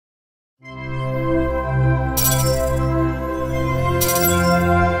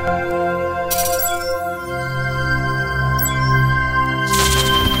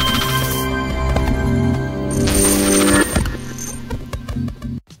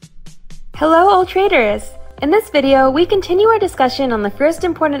Hello all traders! In this video, we continue our discussion on the first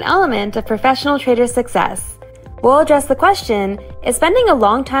important element of professional trader success. We'll address the question, is spending a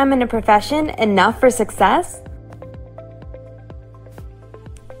long time in a profession enough for success?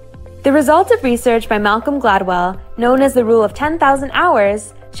 The result of research by Malcolm Gladwell, known as the Rule of 10,000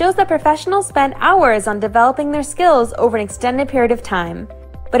 Hours, shows that professionals spend hours on developing their skills over an extended period of time.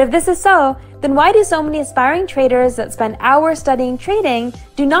 But if this is so, then why do so many aspiring traders that spend hours studying trading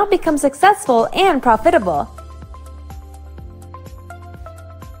do not become successful and profitable?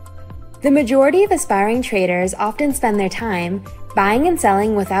 The majority of aspiring traders often spend their time buying and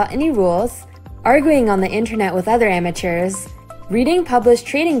selling without any rules, arguing on the internet with other amateurs, reading published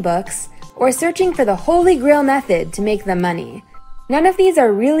trading books, or searching for the holy grail method to make them money. None of these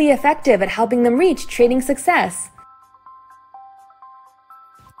are really effective at helping them reach trading success.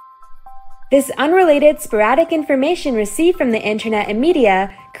 This unrelated, sporadic information received from the internet and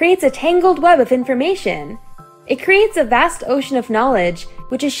media creates a tangled web of information. It creates a vast ocean of knowledge,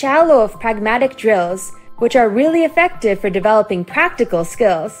 which is shallow of pragmatic drills, which are really effective for developing practical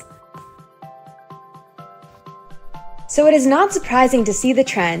skills. So it is not surprising to see the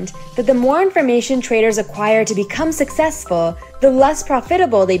trend that the more information traders acquire to become successful, the less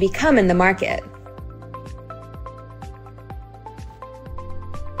profitable they become in the market.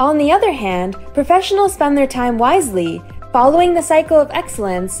 On the other hand, professionals spend their time wisely, following the cycle of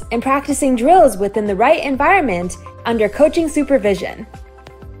excellence and practicing drills within the right environment under coaching supervision.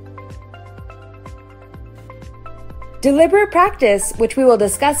 Deliberate practice, which we will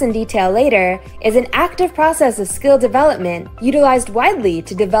discuss in detail later, is an active process of skill development utilized widely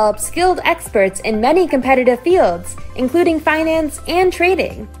to develop skilled experts in many competitive fields, including finance and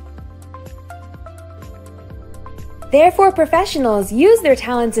trading. Therefore, professionals use their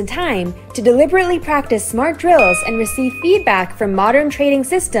talents and time to deliberately practice smart drills and receive feedback from modern trading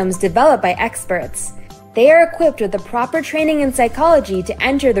systems developed by experts. They are equipped with the proper training and psychology to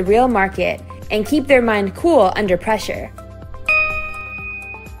enter the real market and keep their mind cool under pressure.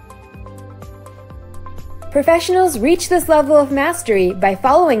 Professionals reach this level of mastery by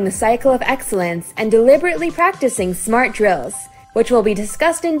following the cycle of excellence and deliberately practicing smart drills, which will be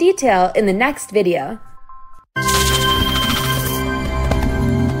discussed in detail in the next video.